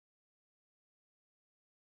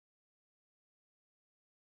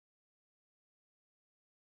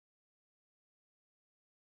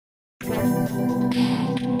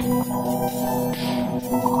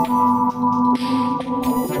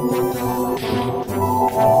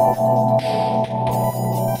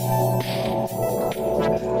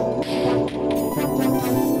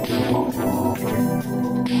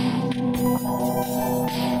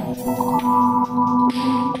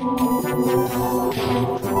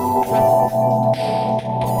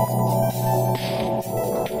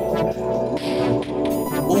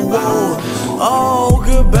Oh,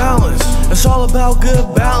 good balance. It's all about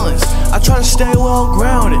good balance. I try to stay well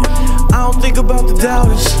grounded. I don't think about the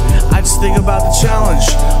doubters, I just think about the challenge.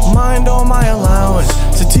 Mind on my allowance.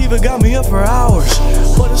 Sativa got me up for hours,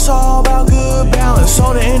 but it's all about good balance.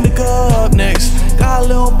 So the indica up next. Got a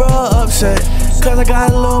little bruh upset, cause I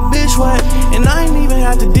got a little bitch wet, and I ain't even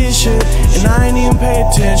have to dish it, and I ain't even pay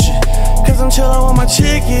attention, cause I'm chillin' with my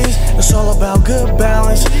chickies. It's all about good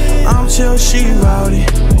balance. I'm chill, she rowdy.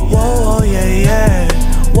 Whoa, oh yeah, yeah.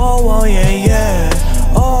 Whoa, oh yeah, yeah.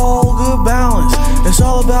 Oh, good balance. It's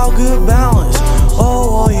all about good balance.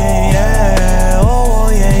 Oh, oh yeah, yeah. Oh,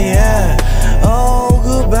 oh yeah, yeah. Oh,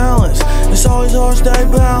 good balance. It's always all stay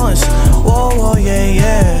balanced. Whoa, oh yeah,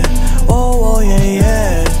 yeah. Oh, oh yeah,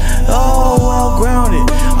 yeah. Oh, well grounded.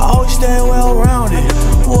 I always stay well rounded.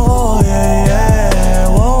 Whoa, yeah, yeah.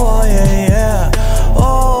 Whoa, oh yeah, yeah.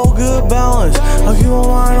 Oh, good balance. I keep my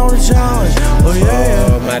mind on the challenge. Oh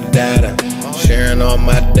yeah. All my data, sharing all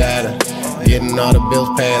my data, getting all the bills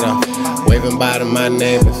paid off, waving bye to my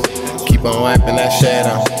neighbors, keep on wiping that shade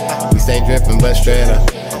off. We stay dripping but straight up.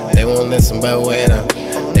 They won't listen but wait up.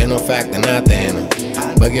 They no fact and not the inner,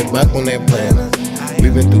 but get buck when they playin' us. We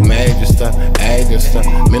been through major stuff, age and stuff,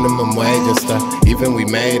 minimum wage and stuff. Even we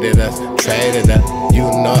made it us, traded up. You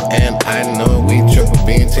know and I know we triple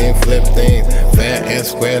beam team flip things, fair and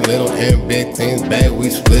square, little and big things, babe, we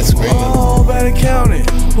split screen. Oh, better count it.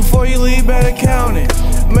 Before you leave, better count it.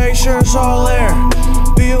 Make sure it's all there.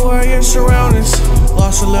 Be aware of your surroundings.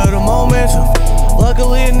 Lost a little momentum.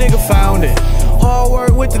 Luckily a nigga found it. Hard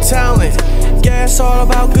work with the talent. Yeah, it's all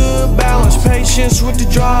about good balance. Patience with the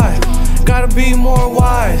drive. Gotta be more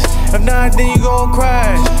wise. If not, then you gon'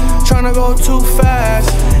 crash. Tryna go too fast.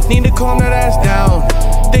 Need to calm that ass down.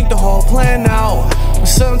 Think the whole plan out. But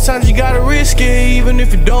sometimes you gotta risk it, even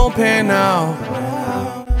if it don't pan out.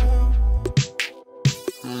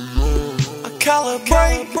 I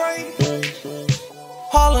calibrate.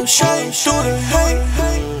 Harlem shake through the hate.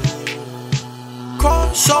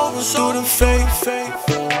 Cross over through the fake.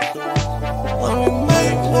 Let me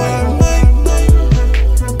make what I make.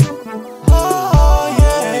 Whoa,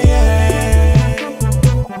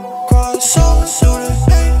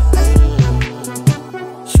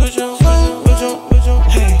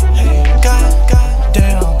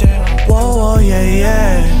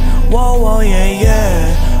 oh yeah,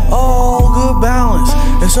 yeah. Oh, good balance.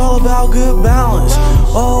 It's all about good balance.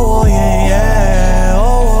 Oh, yeah, yeah.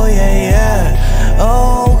 Oh, yeah, yeah.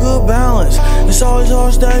 Oh, good balance. It's always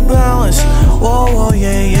all stay balanced. Whoa, oh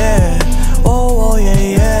yeah, yeah. Oh, yeah,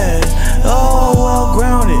 yeah. Oh, well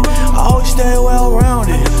grounded. I always stay well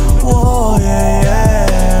rounded. Whoa, yeah,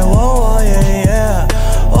 yeah. Whoa, yeah, yeah.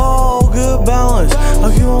 Oh, good balance.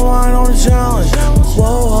 I keep my mind on the challenge.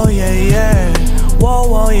 Whoa, yeah, yeah.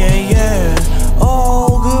 Whoa, oh yeah, yeah.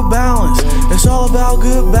 Oh, good balance. It's all about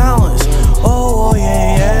good balance. Oh,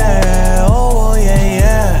 yeah, yeah. Oh, yeah,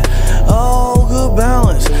 yeah. Oh, good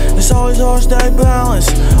balance. It's always all stay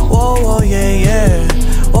balanced. Whoa, yeah, yeah.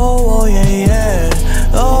 Oh, yeah, yeah.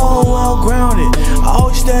 Oh, well grounded. I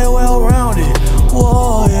always stay well rounded.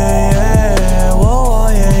 Whoa, yeah, yeah.